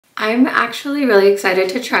I'm actually really excited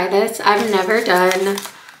to try this. I've never done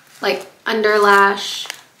like underlash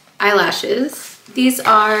eyelashes. These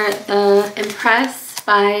are the imPRESS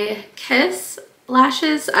by Kiss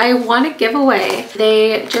lashes I want to give away.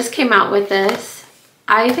 They just came out with this.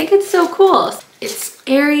 I think it's so cool. It's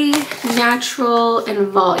airy, natural, and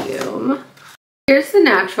volume. Here's the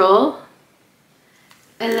natural,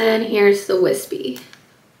 and then here's the wispy.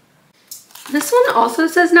 This one also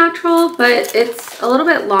says natural, but it's a little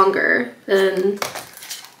bit longer than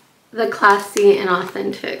the classy and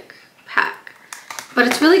authentic pack. But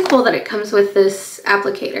it's really cool that it comes with this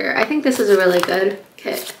applicator. I think this is a really good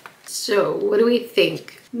kit. So what do we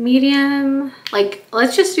think? Medium, like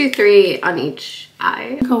let's just do 3 on each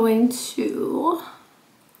eye. I'm going to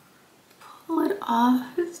pull it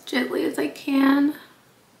off as gently as I can.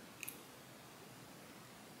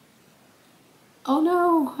 Oh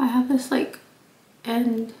no, I have this like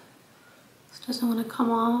end. This doesn't want to come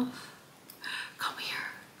off. Come here,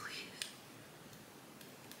 please.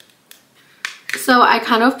 So I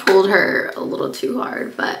kind of pulled her a little too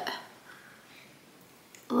hard, but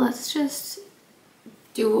let's just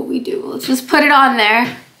do what we do. Let's just put it on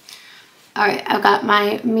there. All right, I've got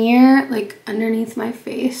my mirror like underneath my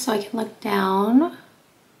face so I can look down.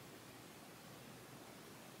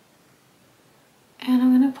 And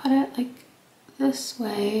I'm gonna put it like this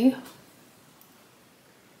way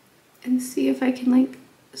and see if I can like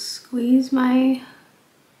squeeze my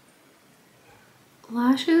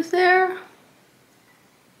lashes there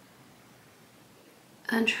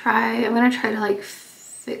and I'm gonna try to like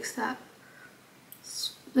fix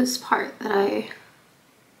this part that I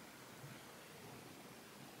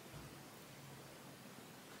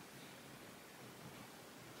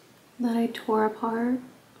tore apart.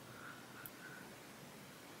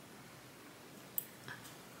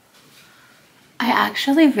 I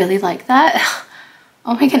actually really like that.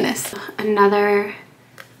 Oh my goodness. Another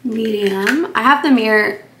medium. I have the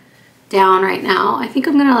mirror down right now. I think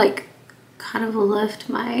I'm gonna like kind of lift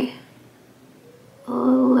my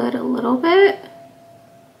lid a little bit.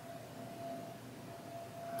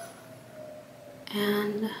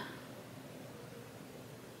 And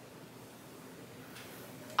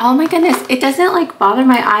oh my goodness, it doesn't like bother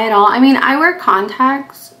my eye at all. I mean, I wear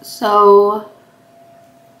contacts, so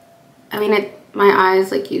I mean, my eye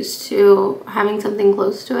is like used to having something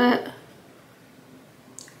close to it.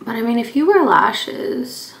 But I mean, if you wear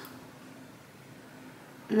lashes,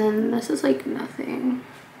 then this is like nothing.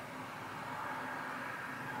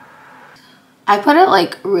 I put it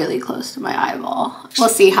like really close to my eyeball. We'll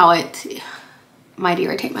see how it might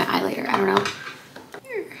irritate my eye later. I don't know.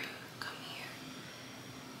 Here, come here.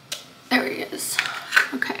 There it is.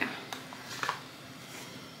 Okay.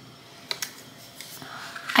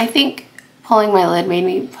 I think pulling my lid made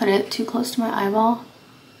me put it too close to my eyeball.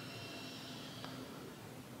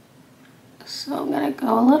 So I'm gonna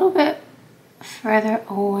go a little bit further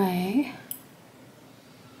away.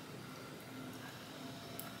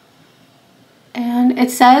 And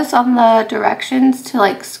it says on the directions to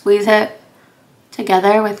like squeeze it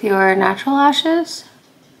together with your natural lashes.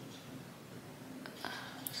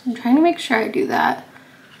 So I'm trying to make sure I do that.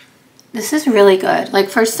 This is really good. Like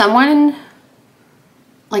for someone,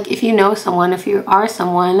 like if you know someone, if you are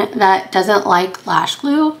someone that doesn't like lash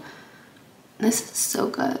glue, this is so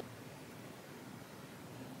good.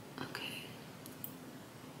 Okay.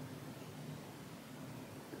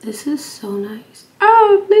 This is so nice.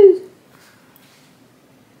 Oh, please.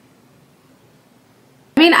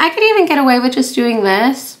 I mean, I could even get away with just doing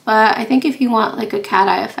this, but I think if you want like a cat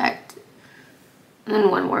eye effect,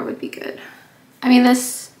 then one more would be good. I mean,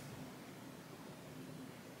 this,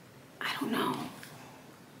 I don't know.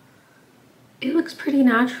 It looks pretty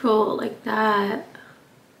natural like that.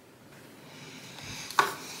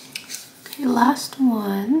 Okay, last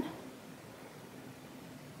one.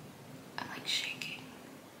 I'm like shaking.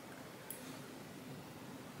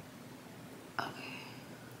 Okay.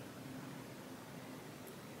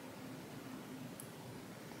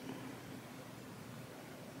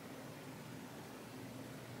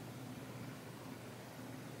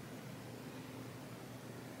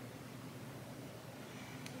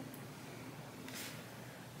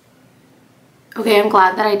 Okay, I'm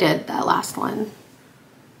glad that I did that last one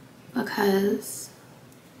because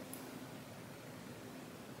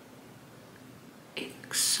it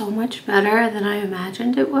looks so much better than I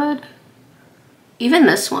imagined it would. Even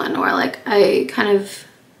this one where like I kind of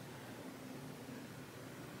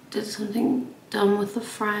did something dumb with the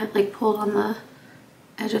front, like pulled on the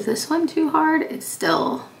edge of this one too hard, it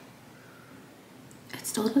still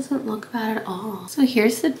doesn't look bad at all. So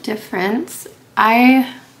here's the difference.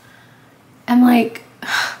 I am like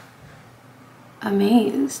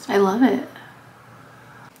amazed. I love it.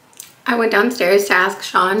 I went downstairs to ask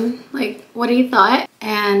Sean like what he thought,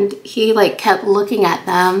 and he like kept looking at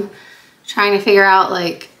them trying to figure out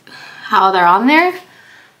like how they're on there,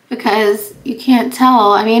 because you can't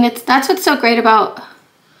tell. I mean, that's what's so great about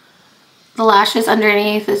the lashes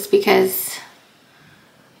underneath, is because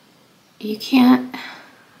you can't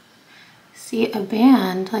see a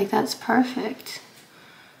band. Like, that's perfect.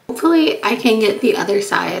 Hopefully I can get the other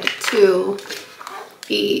side to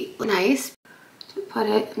be nice. To put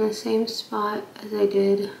it in the same spot as I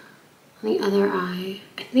did on the other eye.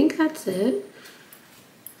 I think that's it.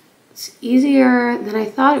 It's easier than I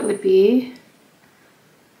thought it would be.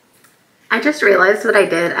 I just realized what I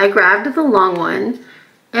did. I grabbed the long one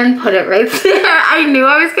and put it right there. I knew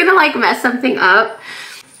I was gonna like mess something up.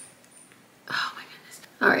 Oh my goodness.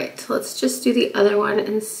 All right, so let's just do the other one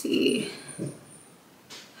and see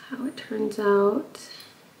how it turns out.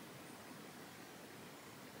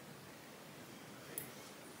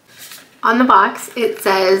 On the box, it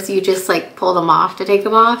says you just like pull them off to take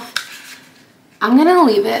them off. I'm gonna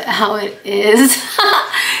leave it how it is.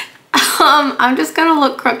 I'm just gonna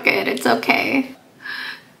look crooked, it's okay.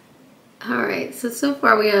 All right, so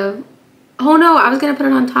far we have, oh no, I was gonna put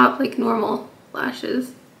it on top like normal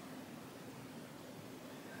lashes.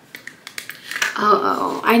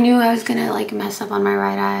 Uh-oh, I knew I was gonna like mess up on my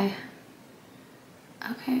right eye.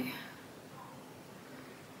 Okay.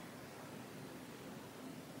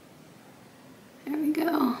 There we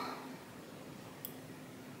go.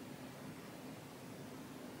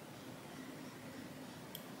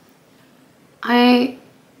 I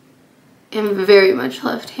am very much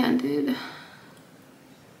left-handed.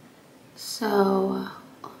 So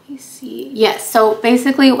let me see. Yes, so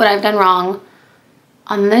basically what I've done wrong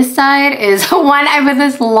on this side is one, I put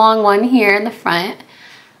this long one here in the front.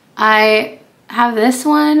 I have this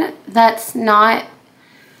one that's not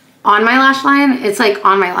on my lash line, it's like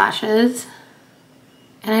on my lashes.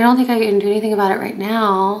 And I don't think I can do anything about it right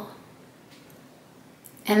now.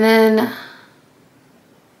 And then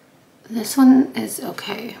this one is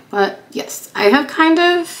okay, but yes, I have kind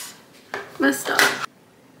of messed up.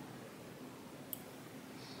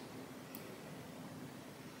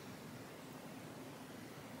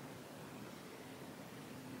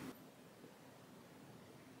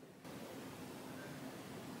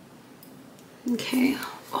 Okay,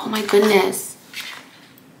 oh my goodness.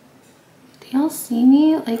 Do y'all see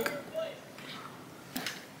me? Like,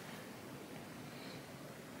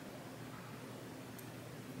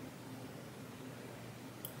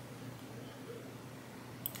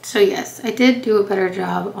 so yes, I did do a better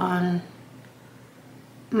job on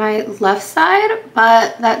my left side,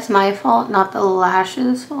 but that's my fault, not the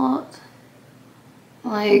lashes' fault.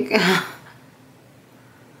 Like,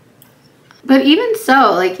 but even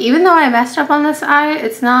so, like, even though I messed up on this eye,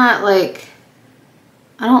 it's not like,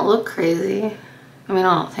 I don't look crazy. I mean,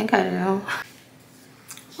 I don't think I do.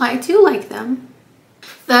 Well, I do like them.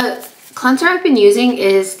 The cleanser I've been using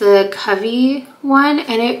is the Covey one,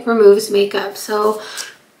 and it removes makeup, so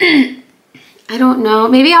I don't know.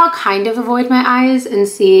 Maybe I'll kind of avoid my eyes and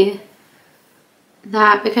see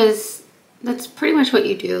that, because that's pretty much what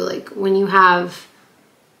you do. Like when you have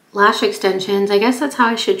lash extensions, I guess that's how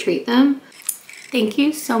I should treat them. Thank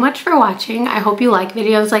you so much for watching. I hope you like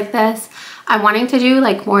videos like this. I'm wanting to do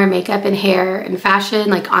like more makeup and hair and fashion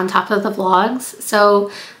like on top of the vlogs.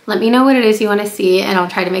 So let me know what it is you want to see and I'll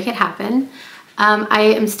try to make it happen. I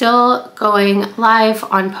am still going live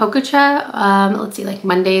on Pococha, let's see, like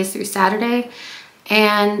Mondays through Saturday.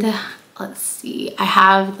 And let's see, I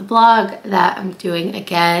have the blog that I'm doing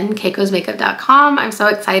again, keikosmakeup.com. I'm so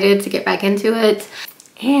excited to get back into it.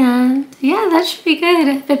 And yeah, that should be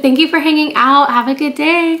good. But thank you for hanging out. Have a good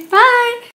day. Bye.